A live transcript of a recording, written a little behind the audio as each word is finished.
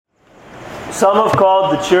Some have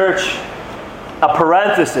called the church a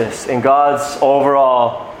parenthesis in God's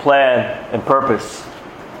overall plan and purpose.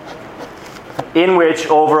 In which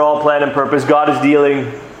overall plan and purpose God is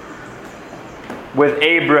dealing with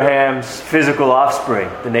Abraham's physical offspring,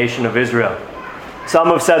 the nation of Israel. Some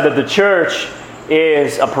have said that the church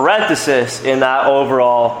is a parenthesis in that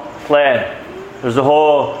overall plan. There's a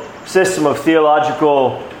whole system of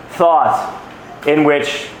theological thought in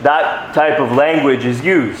which that type of language is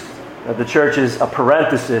used. That the church is a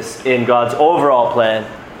parenthesis in God's overall plan,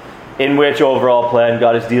 in which overall plan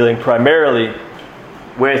God is dealing primarily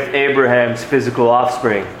with Abraham's physical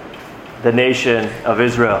offspring, the nation of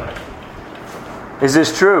Israel. Is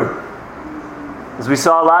this true? As we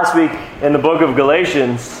saw last week in the book of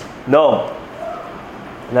Galatians, no.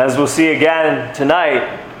 And as we'll see again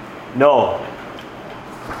tonight, no.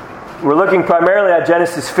 We're looking primarily at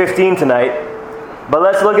Genesis 15 tonight, but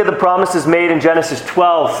let's look at the promises made in Genesis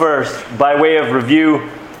 12 first, by way of review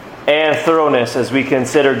and thoroughness as we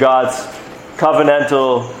consider God's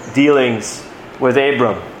covenantal dealings with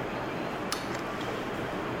Abram.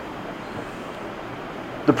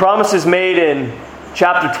 The promises made in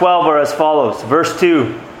chapter 12 are as follows. Verse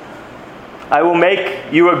 2, I will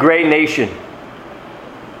make you a great nation.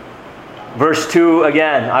 Verse 2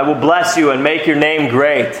 again, I will bless you and make your name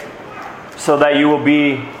great, so that you will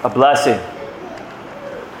be a blessing.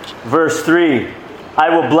 Verse 3, I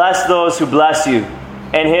will bless those who bless you,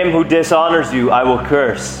 and him who dishonors you I will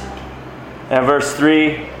curse. And verse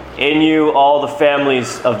 3, in you all the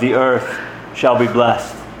families of the earth shall be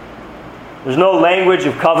blessed. There's no language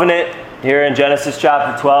of covenant here in Genesis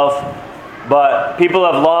chapter 12, but people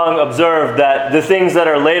have long observed that the things that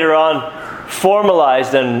are later on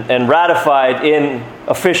formalized and ratified in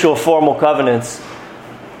official formal covenants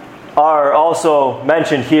are also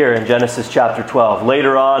mentioned here in Genesis chapter 12.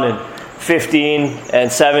 Later on in 15 and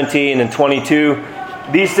 17 and 22,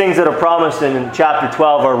 these things that are promised in chapter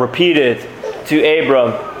 12 are repeated to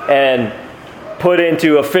Abram and put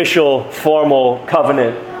into official formal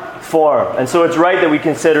covenant form. And so it's right that we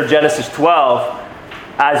consider Genesis 12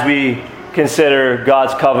 as we consider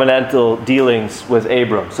God's covenantal dealings with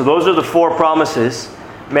Abram. So those are the four promises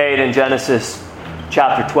made in Genesis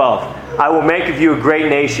chapter 12. I will make of you a great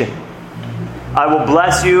nation. I will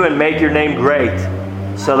bless you and make your name great,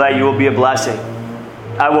 so that you will be a blessing.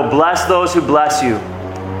 I will bless those who bless you,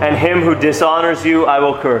 and him who dishonors you I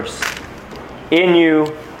will curse. In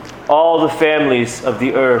you all the families of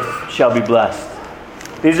the earth shall be blessed.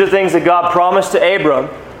 These are things that God promised to Abram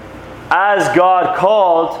as God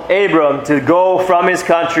called Abram to go from his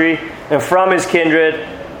country and from his kindred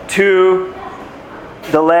to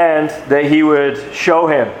the land that he would show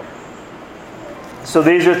him. So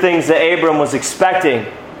these are things that Abram was expecting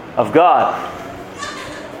of God.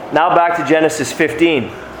 Now back to Genesis 15.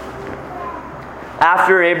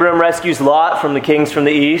 After Abram rescues Lot from the kings from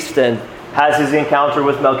the east and has his encounter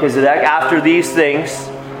with Melchizedek, after these things,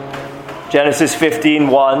 Genesis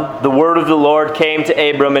 15:1, the word of the Lord came to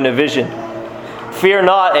Abram in a vision. Fear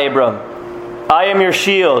not, Abram. I am your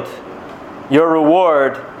shield. Your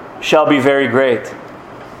reward shall be very great.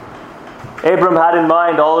 Abram had in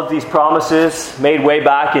mind all of these promises made way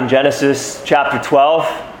back in Genesis chapter 12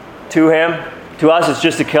 to him. To us, it's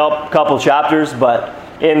just a couple chapters, but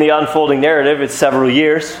in the unfolding narrative, it's several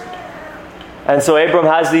years. And so Abram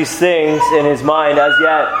has these things in his mind as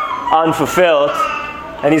yet unfulfilled,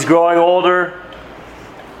 and he's growing older.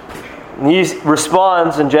 And he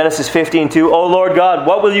responds in Genesis 15:2, O Lord God,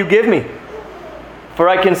 what will you give me? For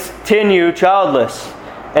I continue childless,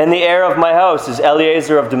 and the heir of my house is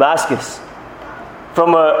Eliezer of Damascus.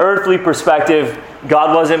 From an earthly perspective,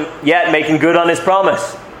 God wasn't yet making good on his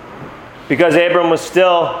promise, because Abram was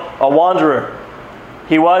still a wanderer.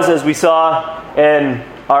 He was, as we saw in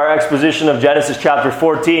our exposition of Genesis chapter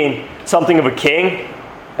 14, something of a king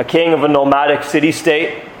of a nomadic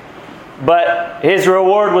city-state. But his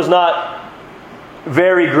reward was not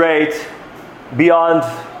very great beyond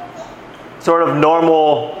sort of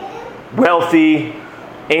normal, wealthy,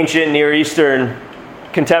 ancient Near Eastern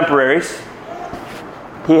contemporaries.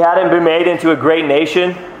 He hadn't been made into a great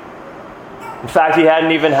nation. In fact, he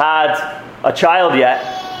hadn't even had a child yet,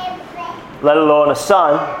 let alone a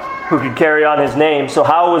son who could carry on his name. So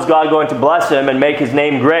how was God going to bless him and make his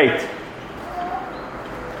name great?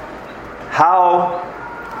 How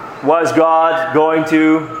was God going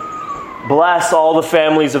to bless all the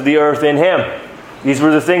families of the earth in him? These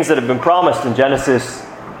were the things that had been promised in Genesis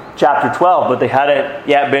chapter 12, but they hadn't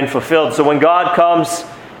yet been fulfilled. So when God comes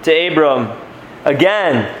to Abram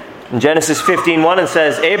again in Genesis 15:1 and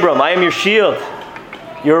says, Abram, I am your shield.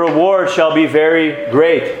 Your reward shall be very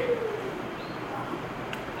great.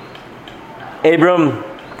 Abram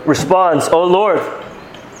responds, "O Lord,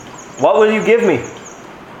 what will you give me?"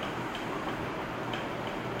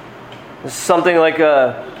 This is something like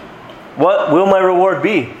what will my reward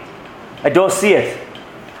be? I don't see it.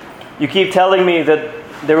 You keep telling me that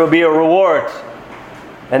there will be a reward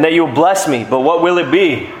and that you will bless me, but what will it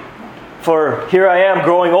be? For here I am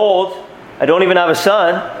growing old. I don't even have a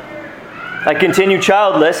son. I continue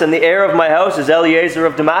childless, and the heir of my house is Eliezer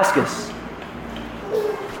of Damascus.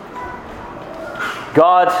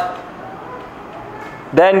 God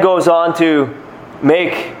then goes on to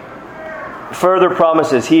make further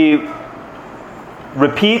promises. He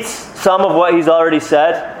repeats some of what he's already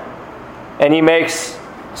said, and he makes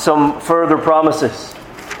some further promises.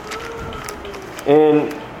 In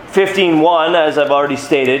 15:1, as I've already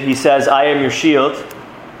stated, he says, "I am your shield."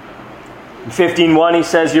 In 15:1, he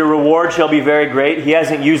says, "Your reward shall be very great." He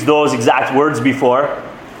hasn't used those exact words before,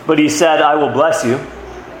 but he said, "I will bless you,"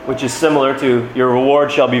 which is similar to "your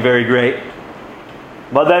reward shall be very great."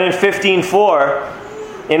 But then in 15:4,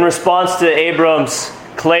 in response to Abram's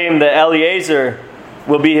claim that Eliezer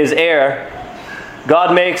will be his heir,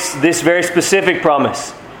 God makes this very specific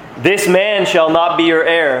promise. "This man shall not be your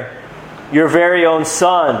heir. Your very own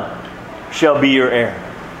son shall be your heir."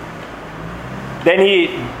 Then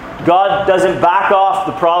God doesn't back off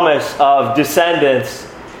the promise of descendants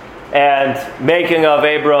and making of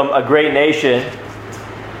Abram a great nation.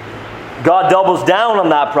 God doubles down on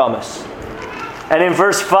that promise. And in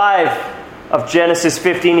verse 5 of Genesis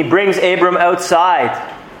 15, he brings Abram outside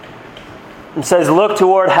and says, "Look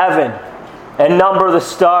toward heaven and number the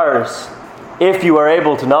stars, if you are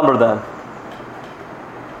able to number them.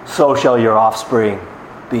 So shall your offspring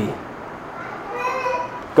be."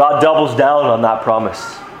 God doubles down on that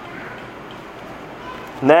promise.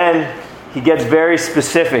 And then he gets very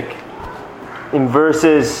specific. In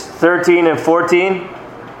verses 13 and 14,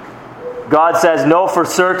 God says, "Know for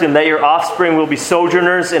certain that your offspring will be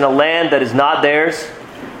sojourners in a land that is not theirs,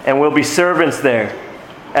 and will be servants there.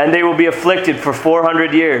 And they will be afflicted for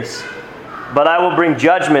 400 years. But I will bring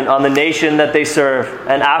judgment on the nation that they serve,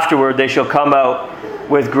 and afterward they shall come out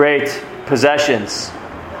with great possessions."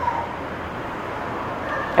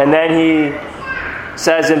 And then he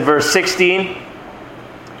says in verse 16,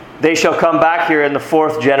 "They shall come back here in the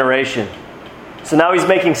 4th generation." So now he's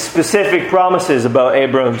making specific promises about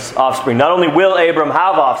Abram's offspring. Not only will Abram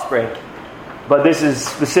have offspring, but this is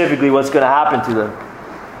specifically what's going to happen to them.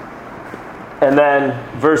 And then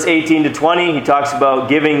verse 18 to 20, he talks about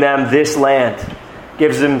giving them this land.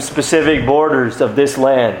 Gives them specific borders of this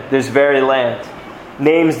land, this very land.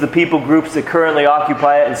 Names the people groups that currently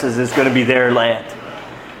occupy it and says it's going to be their land.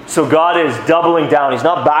 So God is doubling down. He's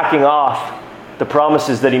not backing off the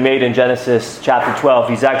promises that he made in Genesis chapter 12.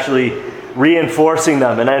 He's actually reinforcing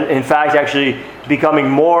them, and in fact actually becoming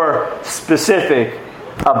more specific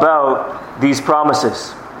about these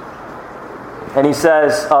promises. And he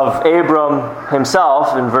says of Abram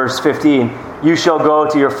himself in verse 15, "You shall go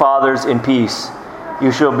to your fathers in peace.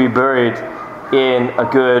 You shall be buried in a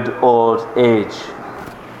good old age."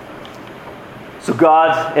 So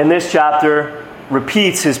God in this chapter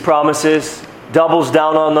repeats his promises, doubles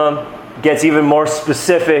down on them, gets even more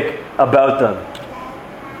specific about them.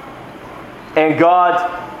 And God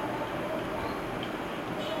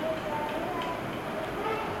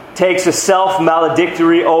takes a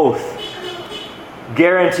self-maledictory oath,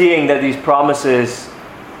 guaranteeing that these promises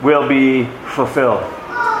will be fulfilled,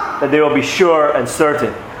 that they will be sure and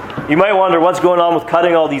certain. You might wonder what's going on with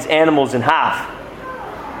cutting all these animals in half.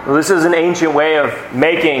 Well, this is an ancient way of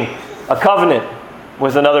making a covenant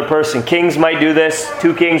with another person. Kings might do this.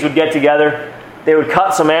 2 kings would get together. They would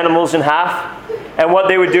cut some animals in half. And what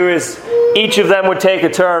they would do is each of them would take a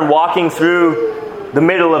turn walking through the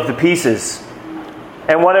middle of the pieces.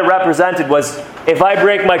 And what it represented was, if I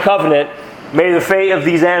break my covenant, may the fate of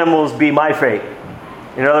these animals be my fate.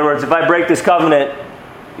 In other words, if I break this covenant,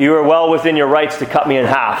 you are well within your rights to cut me in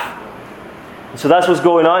half. And so that's what's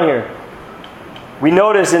going on here. We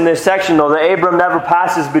notice in this section, though, that Abram never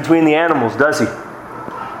passes between the animals, does he?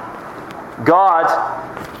 God,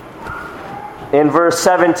 in verse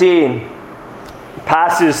 17,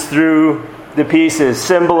 passes through the pieces,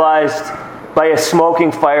 symbolized by a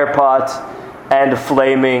smoking fire pot and a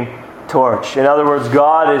flaming torch. In other words,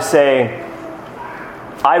 God is saying,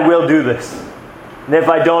 I will do this. And if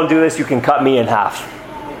I don't do this, you can cut me in half,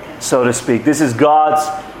 so to speak. This is God's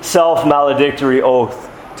self-maledictory oath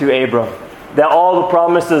to Abram, that all the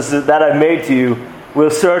promises that I've made to you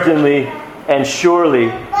will certainly and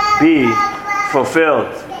surely be fulfilled.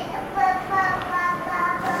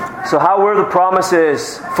 So how were the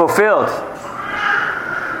promises fulfilled?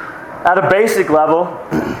 At a basic level,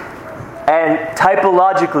 And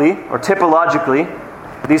typologically,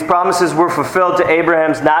 these promises were fulfilled to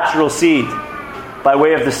Abraham's natural seed by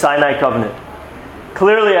way of the Sinai covenant.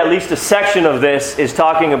 Clearly, at least a section of this is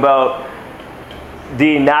talking about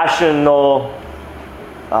the nation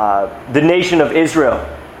of Israel,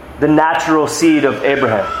 the natural seed of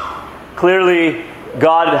Abraham. Clearly,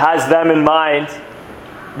 God has them in mind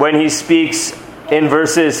when He speaks in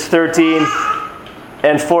verses 13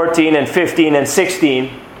 and 14 and 15 and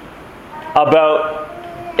 16 about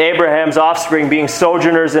Abraham's offspring being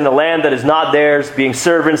sojourners in a land that is not theirs, being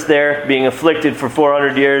servants there, being afflicted for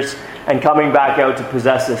 400 years, and coming back out to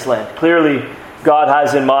possess this land. Clearly, God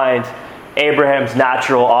has in mind Abraham's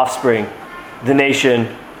natural offspring, the nation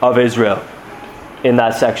of Israel, in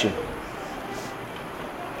that section.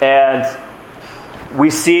 And we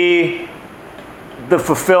see the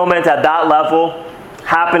fulfillment at that level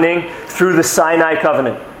happening through the Sinai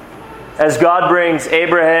covenant. As God brings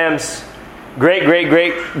Abraham's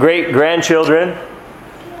great-great-great-great-grandchildren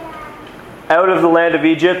out of the land of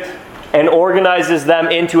Egypt and organizes them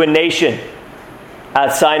into a nation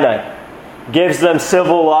at Sinai. Gives them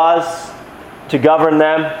civil laws to govern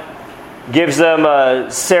them. Gives them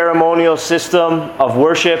a ceremonial system of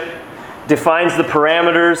worship. Defines the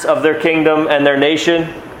parameters of their kingdom and their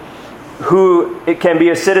nation. Who it can be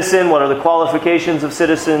a citizen, what are the qualifications of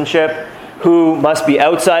citizenship, who must be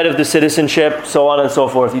outside of the citizenship, so on and so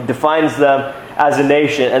forth. He defines them as a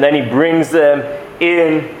nation, and then He brings them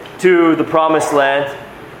into the promised land,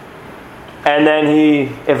 and then He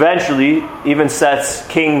eventually even sets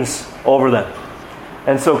kings over them.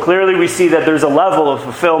 And so clearly we see that there's a level of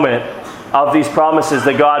fulfillment of these promises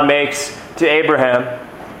that God makes to Abraham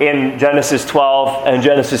in Genesis 12 and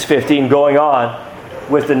Genesis 15 going on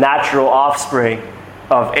with the natural offspring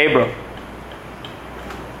of Abram.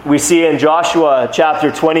 We see in Joshua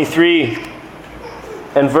chapter 23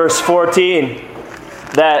 and verse 14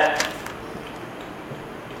 that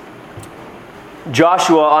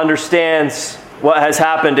Joshua understands what has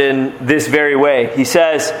happened in this very way. He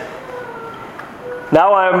says,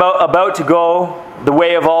 "Now I am about to go the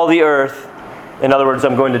way of all the earth." In other words,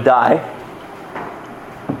 I'm going to die.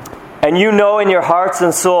 "And you know in your hearts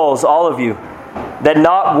and souls, all of you, that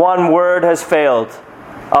not one word has failed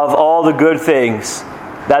of all the good things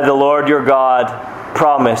that the Lord your God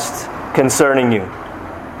promised concerning you.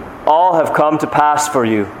 All have come to pass for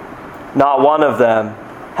you. Not one of them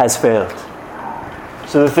has failed."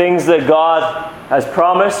 So the things that God has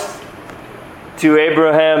promised to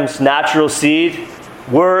Abraham's natural seed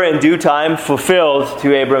were in due time fulfilled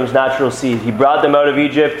to Abraham's natural seed. He brought them out of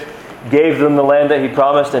Egypt, gave them the land that He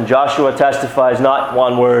promised, and Joshua testifies not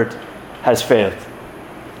one word has failed.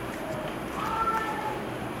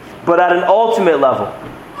 But at an ultimate level,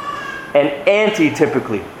 and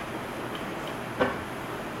anti-typically,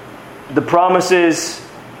 the promises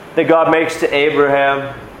that God makes to Abraham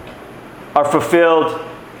are fulfilled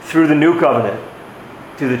through the new covenant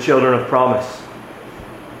to the children of promise.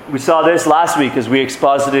 We saw this last week as we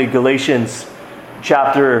exposited Galatians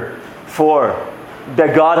chapter 4,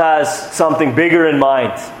 that God has something bigger in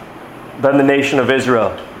mind than the nation of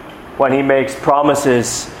Israel when He makes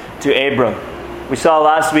promises to Abram. We saw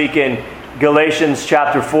last week in Galatians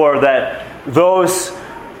chapter 4 that those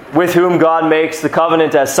with whom God makes the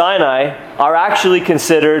covenant at Sinai are actually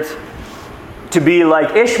considered to be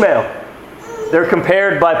like Ishmael. They're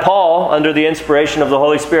compared by Paul under the inspiration of the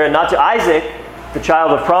Holy Spirit not to Isaac, the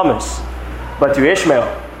child of promise, but to Ishmael.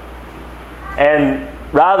 And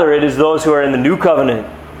rather it is those who are in the new covenant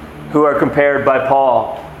who are compared by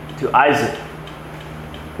Paul to Isaac.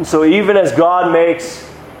 And so even as God makes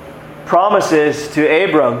promises to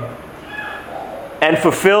Abram and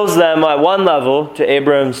fulfills them at one level to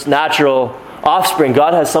Abram's natural offspring,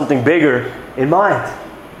 God has something bigger in mind.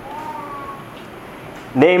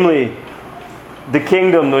 Namely, the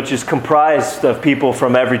kingdom which is comprised of people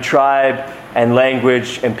from every tribe and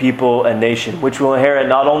language and people and nation, which will inherit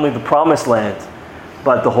not only the promised land,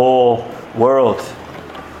 but the whole world.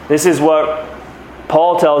 This is what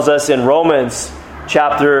Paul tells us in Romans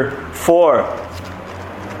chapter 4.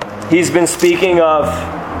 He's been speaking of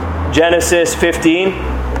Genesis 15.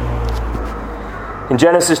 In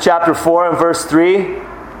Genesis chapter 4 and verse 3,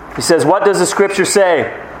 he says, "What does the scripture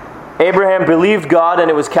say? Abraham believed God and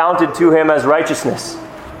it was counted to him as righteousness."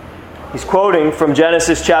 He's quoting from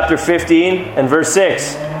Genesis chapter 15 and verse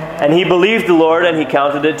 6. "And he believed the Lord and He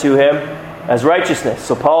counted it to him as righteousness."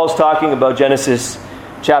 So Paul is talking about Genesis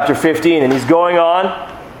chapter 15, and he's going on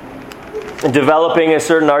and developing a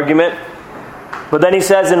certain argument. But then he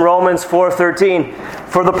says in Romans 4:13,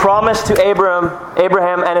 "For the promise to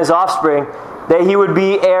Abraham and his offspring that he would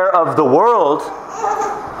be heir of the world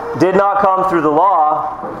did not come through the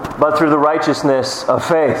law, but through the righteousness of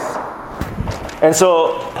faith. And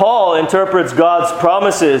so Paul interprets God's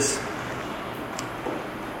promises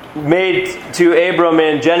made to Abram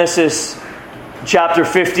in Genesis chapter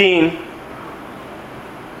 15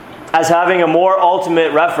 as having a more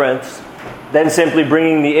ultimate reference than simply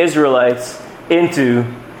bringing the Israelites into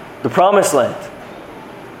the promised land.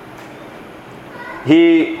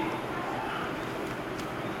 He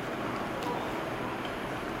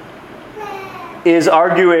is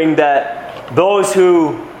arguing that those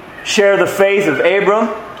who share the faith of Abram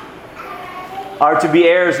are to be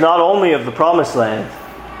heirs not only of the promised land,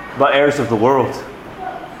 but heirs of the world.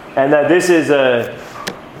 And that this is a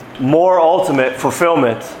more ultimate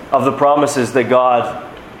fulfillment of the promises that God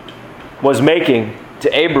was making to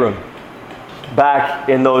Abram back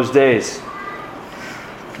in those days.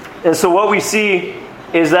 And so what we see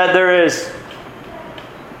is that there is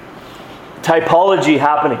typology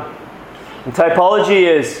happening. And typology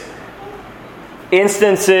is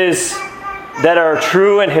instances that are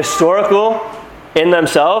true and historical in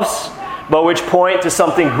themselves, but which point to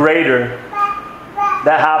something greater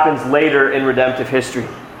that happens later in redemptive history.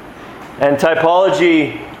 And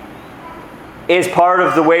typology is part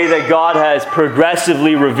of the way that God has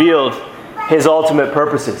progressively revealed His ultimate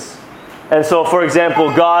purposes. And so, for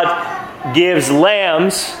example, God gives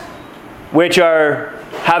lambs which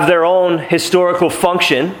have their own historical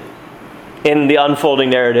function in the unfolding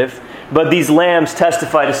narrative, but these lambs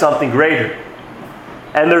testify to something greater.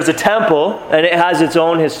 And there's a temple, and it has its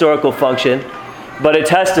own historical function, but it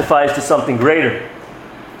testifies to something greater.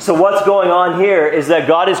 So what's going on here is that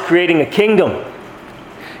God is creating a kingdom.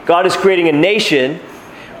 God is creating a nation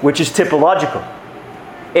which is typological.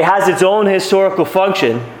 It has its own historical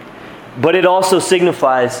function, but it also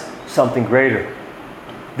signifies something greater.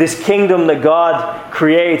 This kingdom that God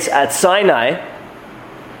creates at Sinai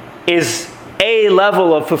is a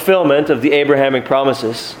level of fulfillment of the Abrahamic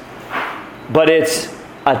promises, but it's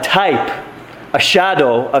a type, a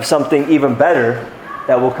shadow of something even better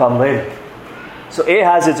that will come later. So it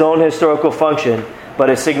has its own historical function, but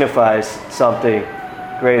it signifies something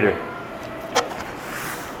greater.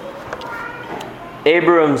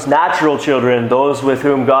 Abram's natural children, those with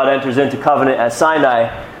whom God enters into covenant at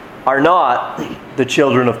Sinai, are not the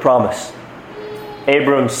children of promise.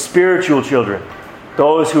 Abram's spiritual children,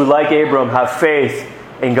 those who, like Abram, have faith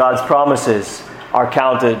in God's promises, are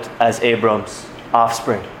counted as Abram's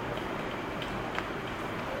offspring.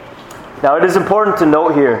 Now, it is important to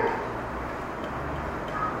note here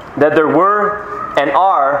that there were and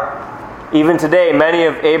are, even today, many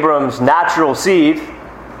of Abram's natural seed,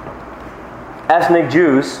 ethnic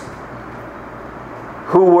Jews,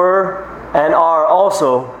 who were and are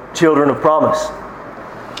also children of promise.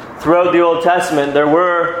 Throughout the Old Testament, there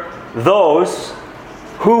were those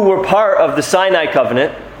who were part of the Sinai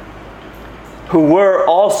covenant, who were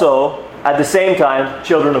also, at the same time,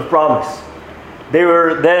 children of promise. They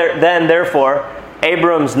were then, therefore,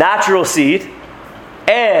 Abram's natural seed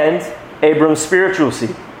and Abram's spiritual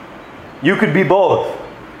seed. You could be both.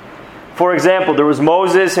 For example, there was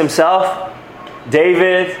Moses himself,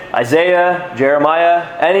 David, Isaiah,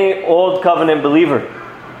 Jeremiah, any Old Covenant believer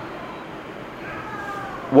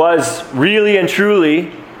was really and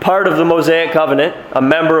truly part of the Mosaic covenant, a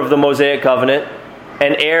member of the Mosaic covenant,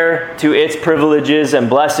 an heir to its privileges and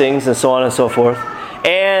blessings and so on and so forth,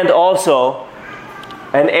 and also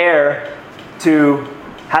an heir to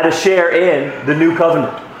had a share in the new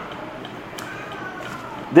covenant.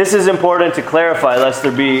 This is important to clarify lest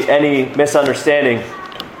there be any misunderstanding.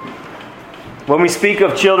 When we speak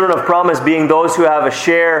of children of promise being those who have a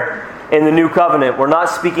share in the new covenant, we're not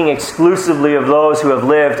speaking exclusively of those who have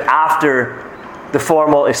lived after the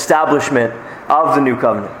formal establishment of the new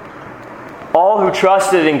covenant. All who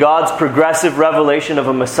trusted in God's progressive revelation of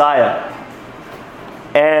a Messiah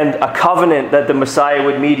and a covenant that the Messiah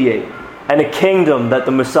would mediate and a kingdom that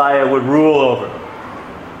the Messiah would rule over.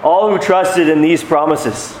 All who trusted in these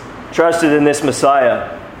promises, trusted in this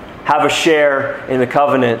Messiah, have a share in the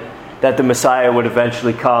covenant that the Messiah would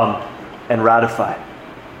eventually come and ratify,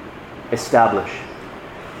 establish.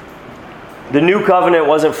 The new covenant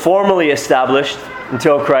wasn't formally established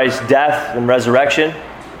until Christ's death and resurrection,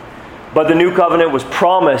 but the new covenant was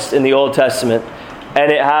promised in the Old Testament, and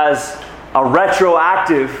it has a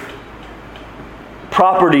retroactive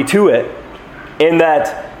property to it in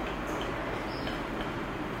that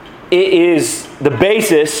it is the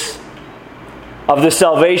basis of the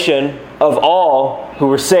salvation of all who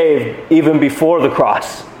were saved even before the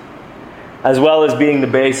cross, as well as being the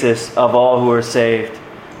basis of all who are saved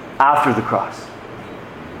after the cross.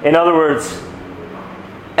 In other words,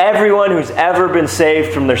 everyone who's ever been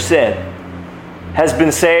saved from their sin has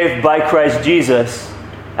been saved by Christ Jesus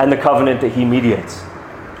and the covenant that he mediates.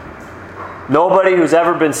 Nobody who's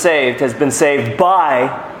ever been saved has been saved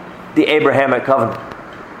by the Abrahamic covenant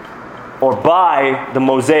or by the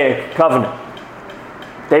Mosaic covenant.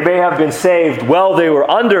 They may have been saved while they were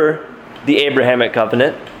under the Abrahamic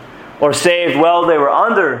covenant or saved while they were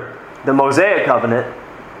under the Mosaic covenant,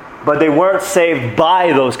 but they weren't saved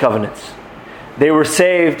by those covenants. They were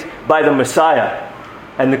saved by the Messiah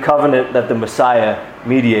and the covenant that the Messiah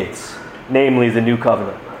mediates, namely the new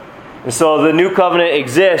covenant. And so the new covenant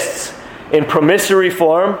exists in promissory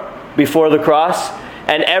form before the cross,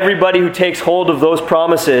 and everybody who takes hold of those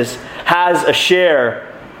promises has a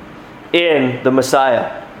share in the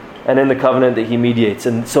Messiah and in the covenant that he mediates.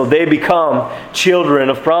 And so they become children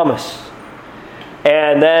of promise.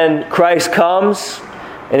 And then Christ comes,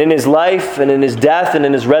 and in his life and in his death and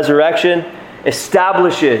in his resurrection,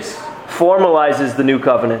 establishes, formalizes the new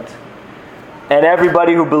covenant. And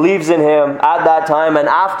everybody who believes in him at that time and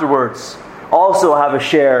afterwards also have a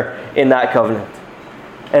share in that covenant.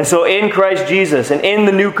 And so in Christ Jesus and in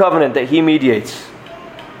the new covenant that he mediates,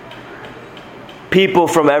 people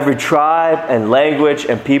from every tribe and language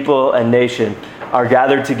and people and nation are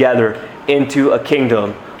gathered together into a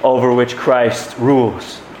kingdom over which Christ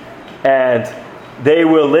rules. And they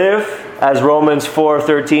will live, as Romans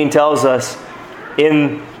 4:13 tells us,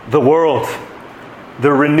 in the world,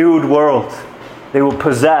 the renewed world. They will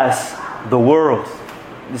possess the world.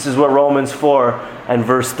 This is what Romans 4 and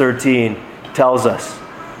verse 13 tells us.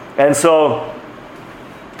 And so,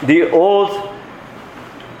 the old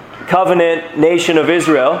covenant nation of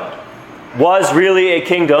Israel was really a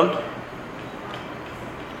kingdom,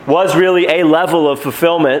 was really a level of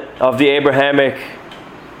fulfillment of the Abrahamic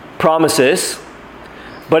promises,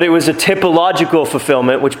 but it was a typological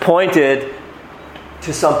fulfillment which pointed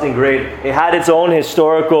to something greater. It had its own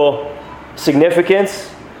historical significance,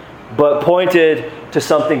 but pointed to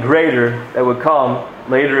something greater that would come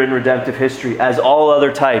later in redemptive history, as all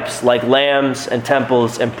other types, like lambs and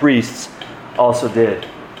temples and priests, also did.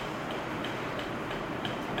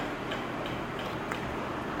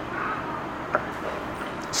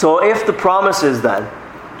 So if the promises then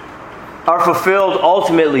are fulfilled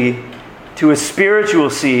ultimately to a spiritual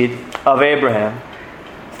seed of Abraham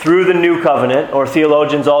through the new covenant, or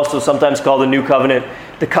theologians also sometimes call the new covenant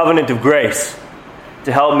the covenant of grace,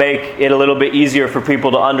 to help make it a little bit easier for people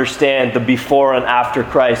to understand the before and after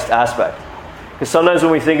Christ aspect. Because sometimes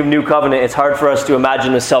when we think of new covenant, it's hard for us to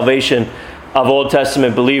imagine the salvation of Old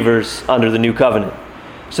Testament believers under the new covenant.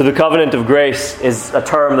 So the covenant of grace is a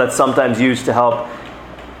term that's sometimes used to help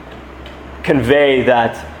convey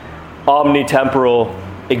that omnitemporal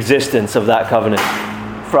existence of that covenant.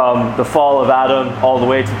 From the fall of Adam all the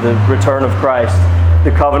way to the return of Christ,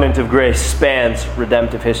 the covenant of grace spans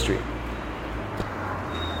redemptive history.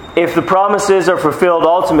 If the promises are fulfilled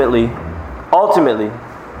ultimately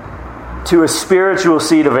to a spiritual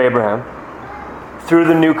seed of Abraham through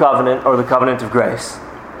the new covenant or the covenant of grace,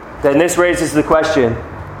 then this raises the question,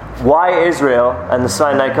 why Israel and the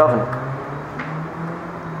Sinai covenant?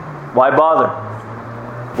 Why bother?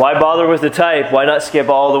 Why bother with the type? Why not skip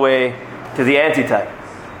all the way to the antitype?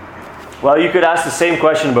 Well, you could ask the same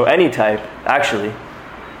question about any type, actually.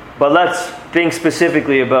 But let's think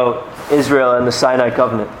specifically about Israel and the Sinai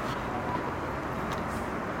covenant.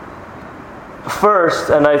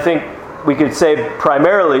 First, and I think we could say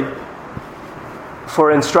primarily,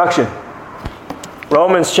 for instruction.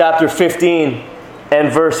 Romans chapter 15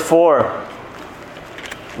 and verse 4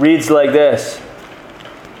 reads like this.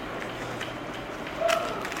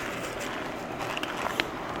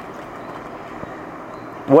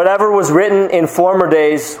 Whatever was written in former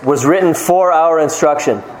days was written for our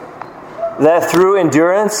instruction, that through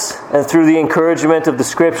endurance and through the encouragement of the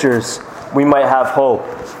Scriptures we might have hope.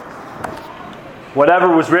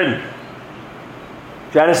 Whatever was written.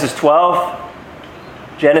 Genesis 12,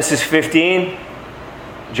 Genesis 15,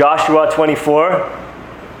 Joshua 24.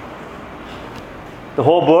 The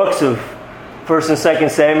whole books of 1st and 2nd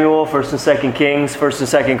Samuel, 1st and 2nd Kings, 1st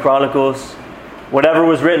and 2nd Chronicles. Whatever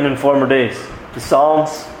was written in former days. The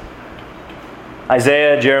Psalms,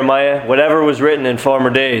 Isaiah, Jeremiah, whatever was written in former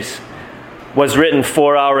days was written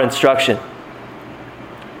for our instruction.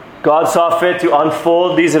 God saw fit to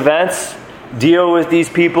unfold these events, deal with these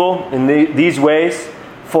people in these ways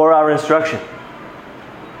for our instruction.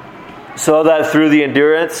 So that through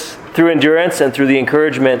endurance and through the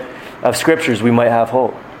encouragement of Scriptures we might have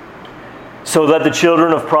hope. So that the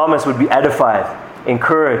children of promise would be edified,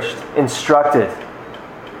 encouraged, instructed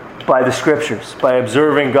by the Scriptures, by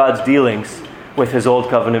observing God's dealings with His Old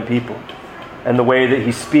Covenant people. and the way that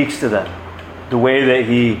he speaks to them, the way that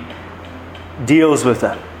he deals with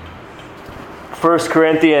them. 1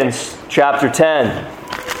 Corinthians chapter 10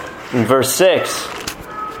 and verse 6.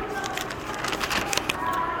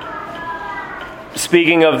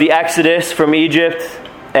 Speaking of the exodus from Egypt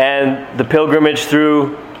and the pilgrimage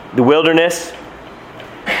through the wilderness,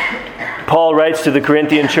 Paul writes to the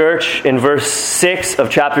Corinthian church in verse 6 of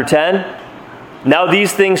chapter 10, "Now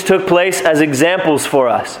these things took place as examples for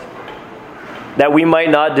us, that we might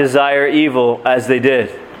not desire evil as they did."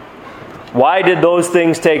 Why did those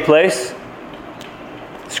things take place?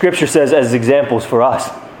 Scripture says as examples for us.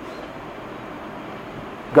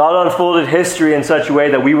 God unfolded history in such a way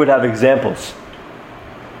that we would have examples,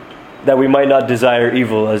 that we might not desire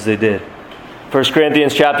evil as they did. 1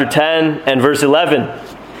 Corinthians chapter 10 and verse 11.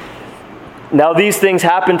 "Now these things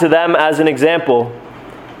happened to them as an example,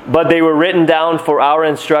 but they were written down for our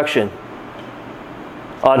instruction,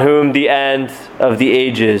 on whom the end of the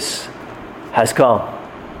ages has come."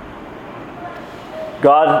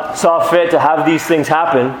 God saw fit to have these things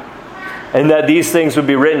happen, and that these things would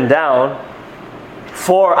be written down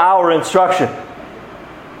for our instruction,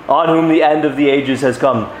 on whom the end of the ages has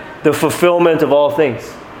come. The fulfillment of all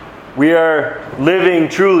things. We are living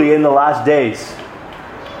truly in the last days,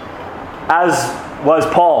 as was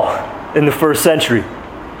Paul in the first century,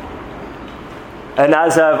 and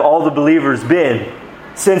as have all the believers been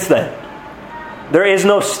since then. There is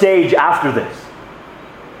no stage after this.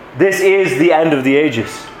 This is the end of the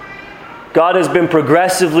ages. God has been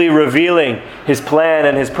progressively revealing His plan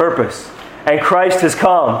and His purpose, and Christ has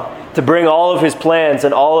come to bring all of His plans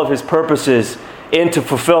and all of His purposes into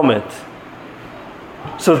fulfillment.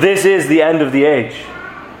 So this is the end of the age.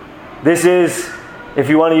 This is, if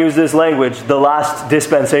you want to use this language, the last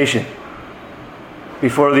dispensation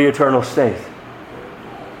before the eternal state.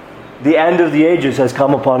 The end of the ages has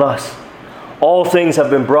come upon us. All things have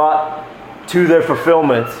been brought to their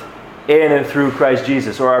fulfillment in and through Christ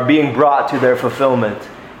Jesus, or are being brought to their fulfillment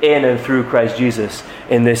in and through Christ Jesus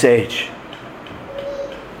in this age.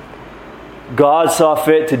 God saw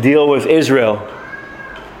fit to deal with Israel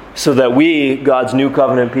so that we, God's new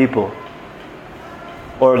covenant people,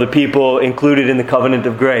 or the people included in the covenant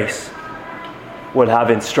of grace, would have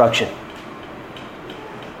instruction.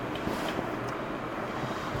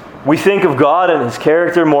 We think of God and His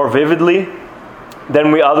character more vividly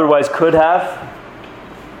than we otherwise could have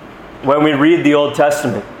when we read the Old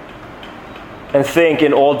Testament and think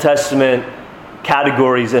in Old Testament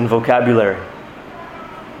categories and vocabulary.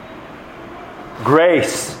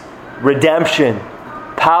 Grace, redemption,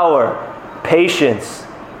 power, patience,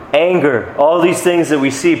 anger, all these things that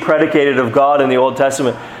we see predicated of God in the Old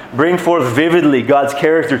Testament bring forth vividly God's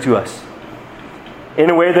character to us in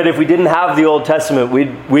a way that if we didn't have the Old Testament,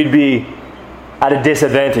 we'd be at a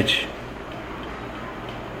disadvantage.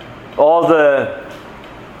 All the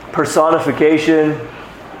personification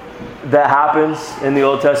that happens in the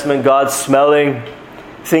Old Testament, God smelling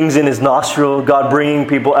things in His nostril, God bringing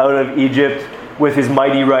people out of Egypt with His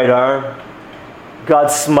mighty right arm, God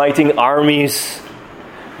smiting armies,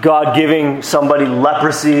 God giving somebody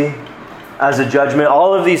leprosy as a judgment.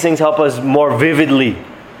 All of these things help us more vividly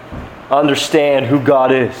understand who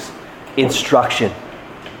God is. Instruction.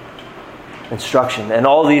 And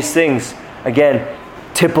all these things, again,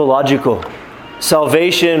 typological.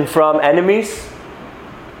 Salvation from enemies,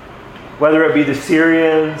 whether it be the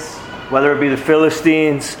Syrians, whether it be the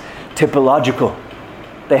Philistines, typological.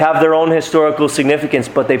 They have their own historical significance,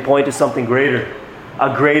 but they point to something greater.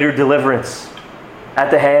 A greater deliverance at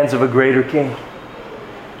the hands of a greater king.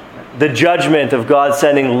 The judgment of God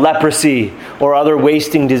sending leprosy or other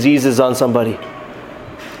wasting diseases on somebody.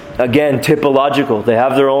 Again, typological. They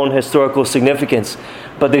have their own historical significance,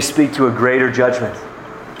 but they speak to a greater judgment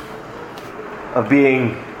of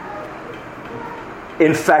being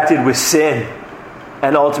infected with sin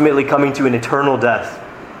and ultimately coming to an eternal death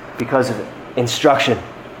because of it. Instruction.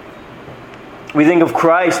 We think of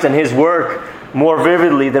Christ and His work more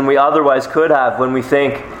vividly than we otherwise could have when we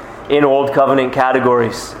think in Old Covenant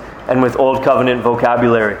categories and with Old Covenant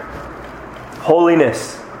vocabulary.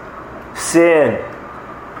 Holiness, sin,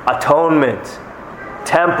 atonement,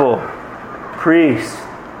 temple, priest,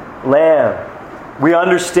 lamb. We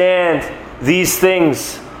understand these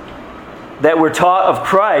things that we're taught of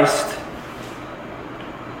Christ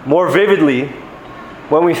more vividly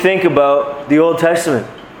when we think about the Old Testament.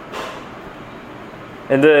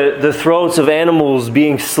 And the throats of animals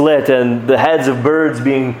being slit and the heads of birds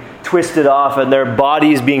being twisted off and their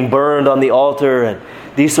bodies being burned on the altar and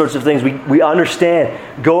these sorts of things. We understand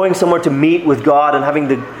going somewhere to meet with God and having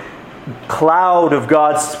the cloud of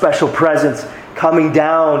God's special presence coming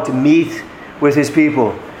down to meet with his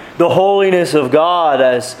people. The holiness of God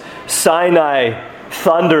as Sinai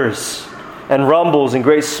thunders and rumbles and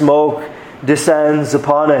great smoke descends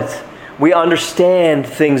upon it. We understand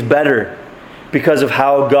things better because of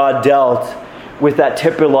how God dealt with that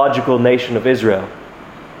typological nation of Israel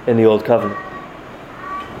in the Old Covenant.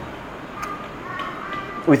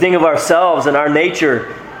 We think of ourselves and our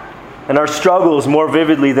nature and our struggles more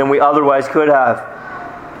vividly than we otherwise could have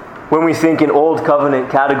when we think in Old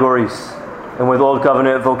Covenant categories and with Old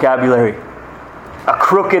Covenant vocabulary. A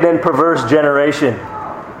crooked and perverse generation,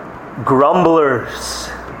 grumblers,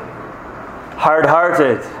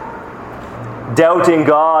 hard-hearted, doubting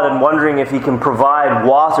God and wondering if He can provide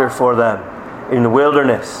water for them in the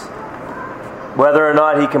wilderness, whether or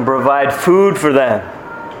not He can provide food for them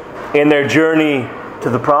in their journey to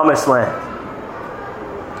the Promised Land.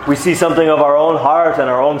 We see something of our own heart and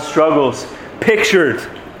our own struggles pictured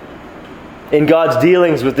in God's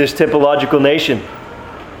dealings with this typological nation.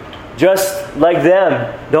 Just like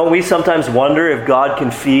them, don't we sometimes wonder if God can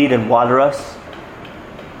feed and water us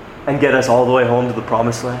and get us all the way home to the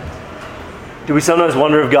Promised Land? Do we sometimes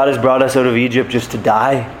wonder if God has brought us out of Egypt just to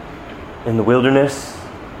die in the wilderness?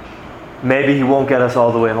 Maybe He won't get us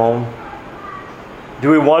all the way home. Do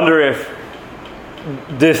we wonder if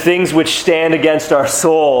the things which stand against our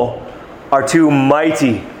soul are too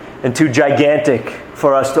mighty and too gigantic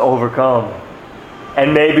for us to overcome?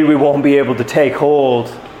 And maybe we won't be able to take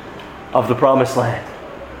hold of the Promised Land.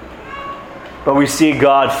 But we see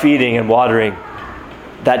God feeding and watering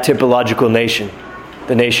that typological nation,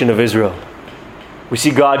 the nation of Israel. We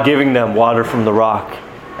see God giving them water from the rock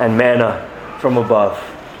and manna from above.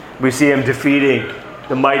 We see Him defeating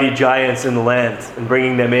the mighty giants in the land and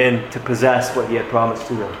bringing them in to possess what He had promised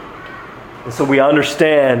to them. And so we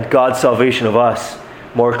understand God's salvation of us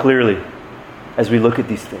more clearly as we look at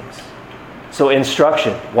these things. So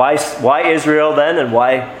instruction. Why Israel then, and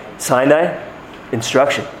why Sinai?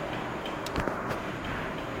 Instruction.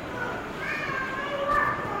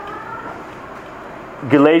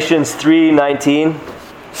 Galatians 3:19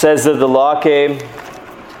 says that the law came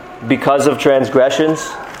because of transgressions.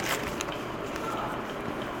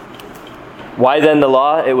 Why then the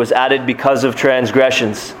law? It was added because of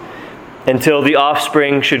transgressions, until the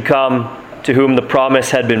offspring should come to whom the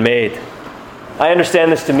promise had been made. I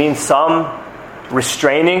understand this to mean some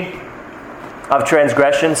restraining of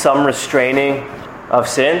transgression, some restraining of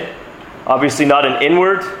sin. Obviously not an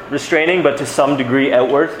inward restraining, but to some degree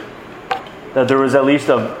outward. That there was at least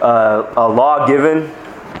a law given,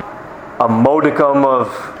 a modicum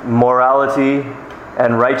of morality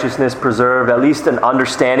and righteousness preserved, at least an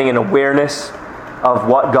understanding and awareness of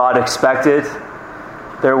what God expected.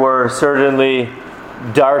 There were certainly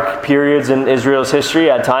dark periods in Israel's history.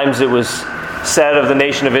 At times it was said of the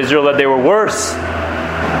nation of Israel that they were worse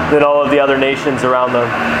than all of the other nations around them.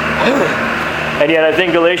 And yet I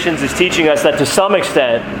think Galatians is teaching us that to some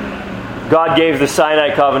extent, God gave the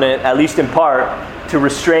Sinai covenant, at least in part, to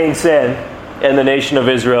restrain sin in the nation of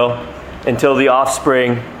Israel until the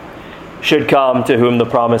offspring should come to whom the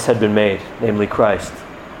promise had been made, namely Christ.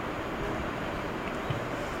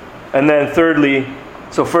 And then thirdly,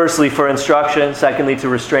 so firstly for instruction, secondly to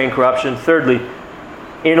restrain corruption, thirdly,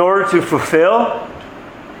 in order to fulfill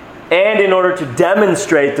and in order to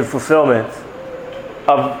demonstrate the fulfillment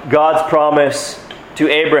of God's promise to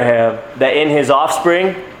Abraham that in his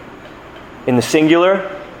offspring, in the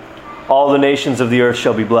singular, all the nations of the earth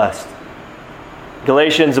shall be blessed.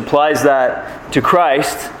 Galatians applies that to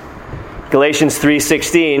Christ. Galatians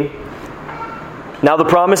 3:16. Now the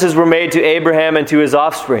promises were made to Abraham and to his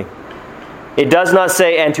offspring. It does not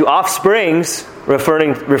say, and to offsprings,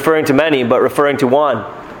 referring to many, but referring to one,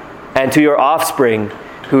 and to your offspring,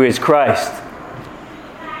 who is Christ.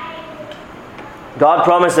 God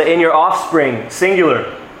promised that in your offspring, singular,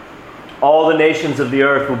 all the nations of the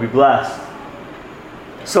earth will be blessed.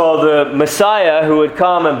 So the Messiah who would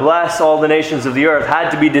come and bless all the nations of the earth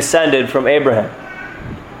had to be descended from Abraham.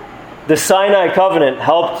 The Sinai covenant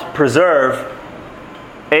helped preserve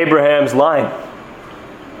Abraham's line.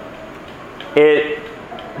 It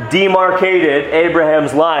demarcated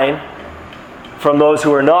Abraham's line from those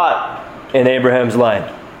who are not in Abraham's line.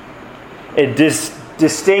 It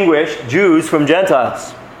distinguished Jews from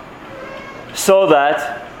Gentiles so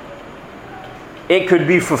that it could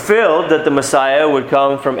be fulfilled that the Messiah would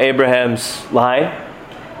come from Abraham's line,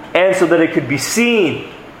 and so that it could be seen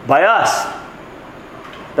by us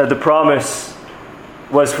that the promise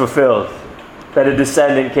was fulfilled, that a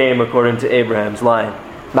descendant came according to Abraham's line.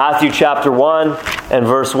 Matthew chapter 1 and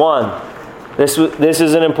verse 1. This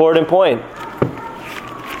is an important point.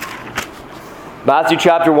 Matthew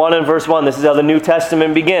chapter 1 and verse 1. This is how the New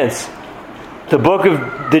Testament begins. the book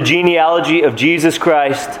of the genealogy of Jesus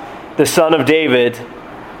Christ, the son of David,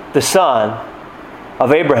 the son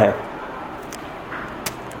of Abraham.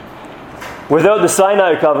 Without the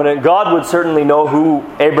Sinai covenant, God would certainly know who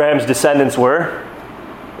Abraham's descendants were.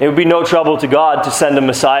 It would be no trouble to God to send a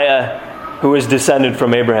Messiah who is descended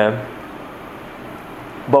from Abraham.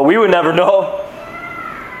 But we would never know.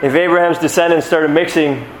 If Abraham's descendants started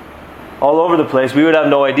mixing all over the place, we would have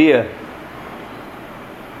no idea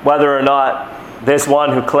whether or not this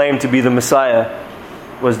one who claimed to be the Messiah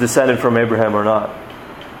was descended from Abraham or not.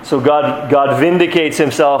 So God vindicates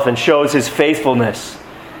himself and shows his faithfulness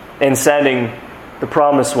in sending the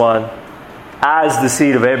promised one as the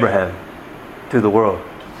seed of Abraham to the world.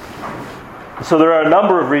 So there are a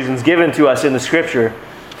number of reasons given to us in the Scripture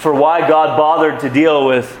for why God bothered to deal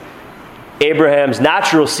with Abraham's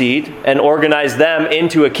natural seed and organize them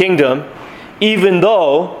into a kingdom, even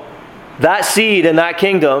though that seed and that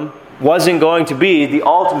kingdom wasn't going to be the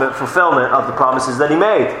ultimate fulfillment of the promises that he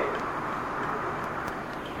made.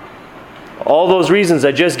 All those reasons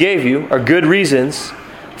I just gave you are good reasons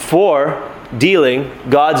for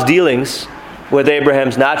God's dealings with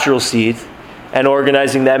Abraham's natural seed and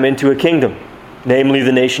organizing them into a kingdom, namely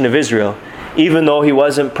the nation of Israel, even though he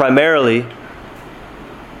wasn't primarily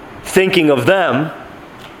thinking of them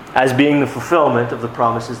as being the fulfillment of the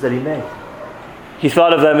promises that he made. He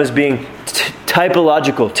thought of them as being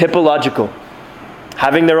typological,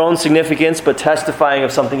 having their own significance but testifying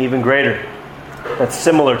of something even greater that's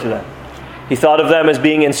similar to them. He thought of them as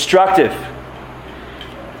being instructive.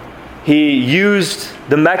 He used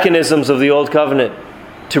the mechanisms of the Old Covenant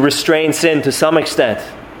to restrain sin to some extent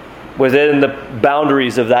within the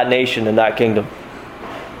boundaries of that nation and that kingdom.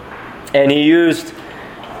 And he used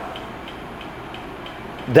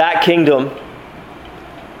that kingdom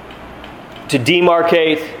to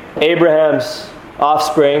demarcate Abraham's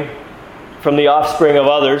offspring from the offspring of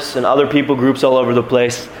others and other people groups all over the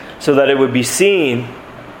place, so that it would be seen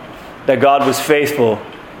that God was faithful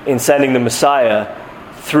in sending the Messiah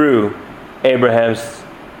through Abraham's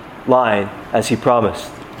line as he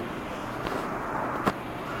promised.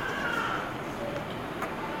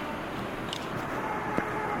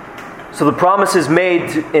 So the promises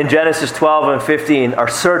made in Genesis 12 and 15 are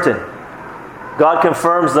certain. God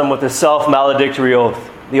confirms them with a self-maledictory oath.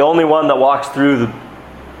 The only one that walks through the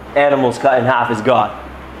animals cut in half is God.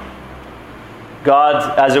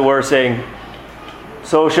 God, as it were, saying,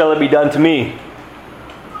 "So shall it be done to me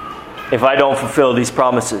if I don't fulfill these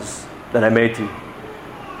promises that I made to you."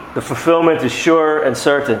 The fulfillment is sure and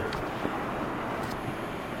certain.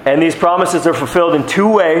 And these promises are fulfilled in two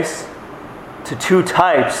ways to two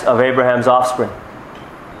types of Abraham's offspring.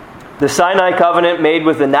 The Sinai covenant made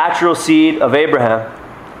with the natural seed of Abraham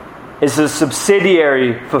is a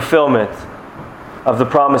subsidiary fulfillment of the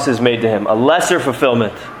promises made to him, a lesser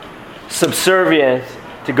fulfillment, subservient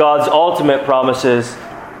to God's ultimate promises,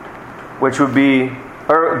 which would be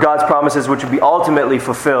ultimately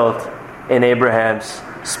fulfilled in Abraham's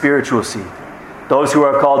spiritual seed. Those who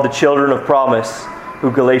are called the children of promise, who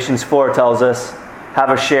Galatians 4 tells us have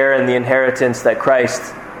a share in the inheritance that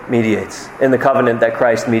Christ mediates, in the covenant that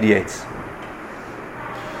Christ mediates.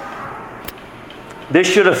 This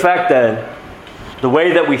should affect, then, the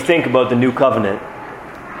way that we think about the new covenant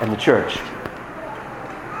and the church.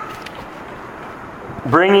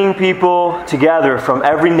 Bringing people together from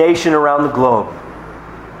every nation around the globe,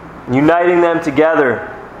 uniting them together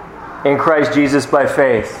in Christ Jesus by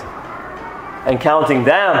faith, and counting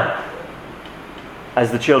them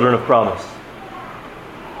as the children of promise,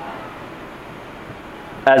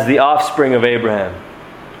 as the offspring of Abraham,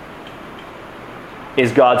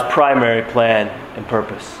 is God's primary plan and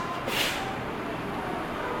purpose.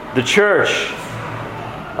 The church,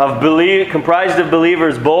 comprised of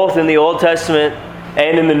believers both in the Old Testament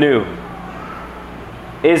and in the New,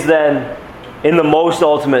 is then, in the most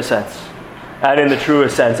ultimate sense, and in the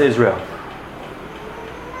truest sense, Israel.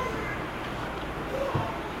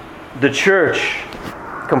 The church,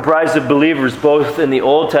 comprised of believers both in the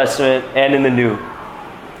Old Testament and in the New,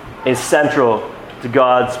 is central to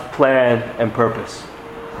God's plan and purpose.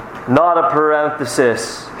 Not a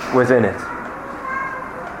parenthesis within it.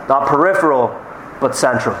 Not peripheral, but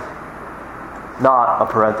central. Not a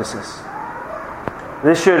parenthesis.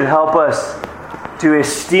 This should help us to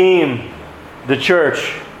esteem the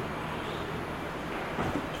church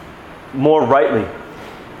more rightly.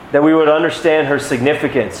 That we would understand her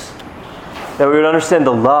significance. That we would understand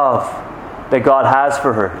the love that God has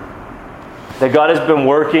for her. That God has been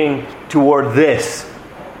working toward this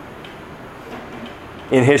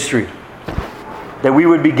in history. That we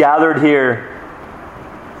would be gathered here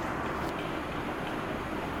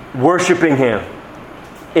worshiping Him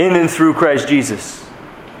in and through Christ Jesus,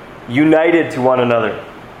 united to one another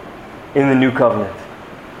in the new covenant.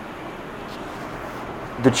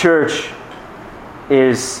 The church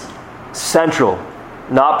is central,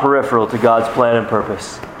 not peripheral to God's plan and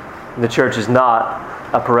purpose. The church is not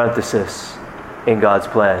a parenthesis in God's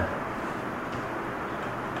plan.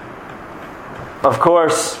 Of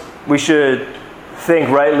course, we should think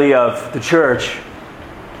rightly of the church,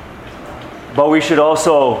 but we should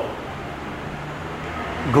also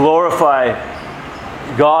glorify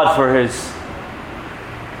God for His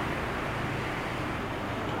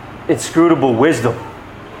inscrutable wisdom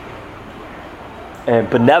and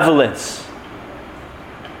benevolence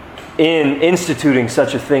in instituting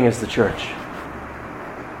such a thing as the church.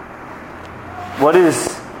 What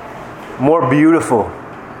is more beautiful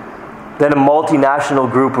than a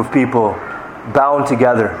multinational group of people bound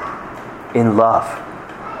together in love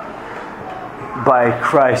by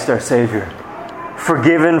Christ our Savior,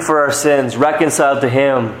 forgiven for our sins, reconciled to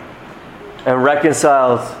Him, and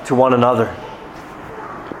reconciled to one another?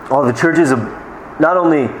 Oh, the church is not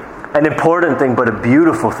only an important thing, but a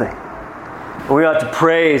beautiful thing. We ought to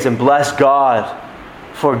praise and bless God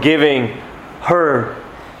for giving her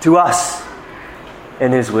to us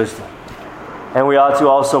in His wisdom. And we ought to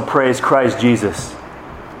also praise Christ Jesus,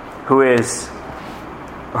 who is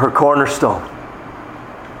her cornerstone,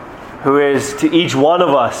 who is to each one of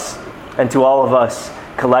us and to all of us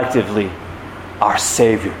collectively our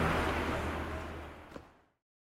Savior.